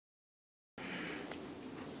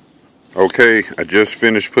Okay, I just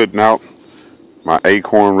finished putting out my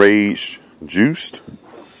Acorn Rage Juiced.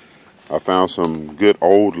 I found some good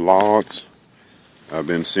old logs. I've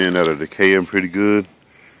been seeing that are decaying pretty good,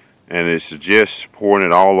 and it suggests pouring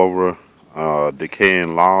it all over a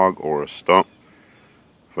decaying log or a stump.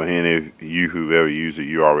 For any of you who've ever used it,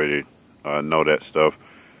 you already know that stuff.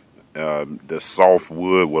 The soft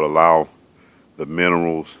wood will allow the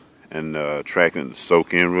minerals and attractant to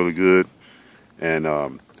soak in really good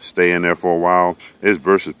and stay in there for a while. It's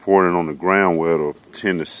versus pouring it on the ground where it'll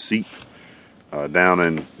tend to seep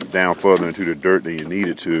down further into the dirt than you need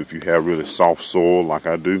it to if you have really soft soil like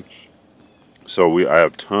I do. So I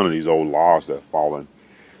have a ton of these old logs that are falling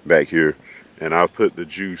back here, and I put the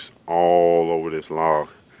juice all over this log.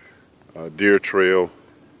 Deer trail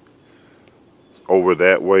over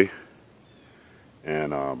that way,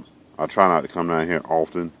 and I try not to come down here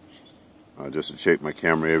often, just to check my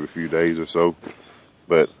camera every few days or so.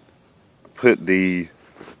 But put the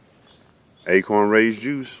Acorn Rage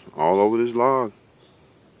Juice all over this log.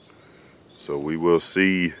 So we will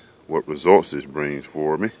see what results this brings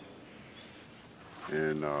for me.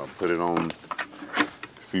 And put it on a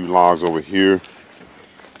few logs over here,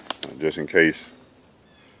 just in case.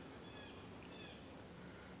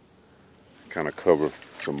 Kind of cover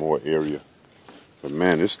some more area. But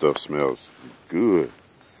man, this stuff smells good.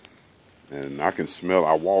 And I can smell,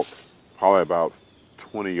 I walked probably about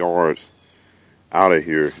 20 yards out of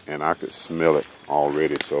here and I could smell it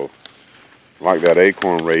already. So like that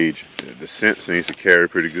Acorn Rage, the scent seems to carry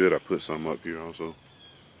pretty good. I put some up here also.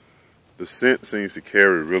 The scent seems to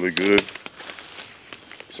carry really good.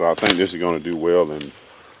 So I think this is going to do well in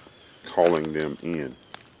calling them in,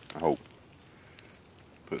 I hope.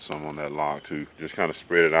 Put some on that log too. Just kind of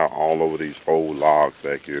spread it out all over these old logs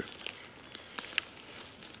back here.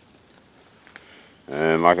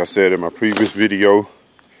 And like I said in my previous video,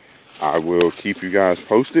 I will keep you guys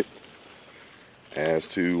posted as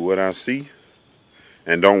to what I see.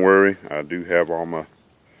 And don't worry, I do have all my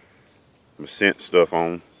scent stuff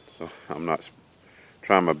on. So I'm not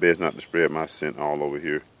trying my best not to spread my scent all over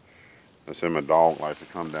here. I said my dog likes to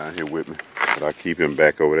come down here with me, but I keep him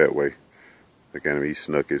back over that way. Look at him, he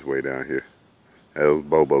snuck his way down here. That was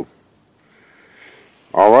Bobo.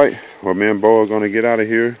 Alright, well me and Bo are going to get out of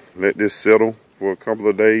here. Let this settle for a couple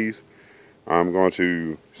of days. I'm going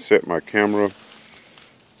to set my camera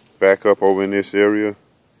back up over in this area,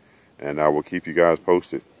 and I will keep you guys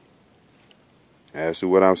posted as to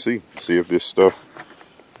what I see. See if this stuff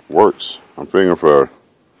works. I'm figuring for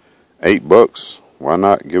 $8, why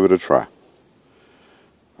not give it a try?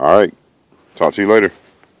 Alright, talk to you later.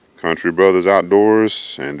 Country Brothers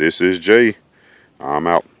Outdoors, and this is Jay. I'm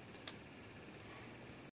out.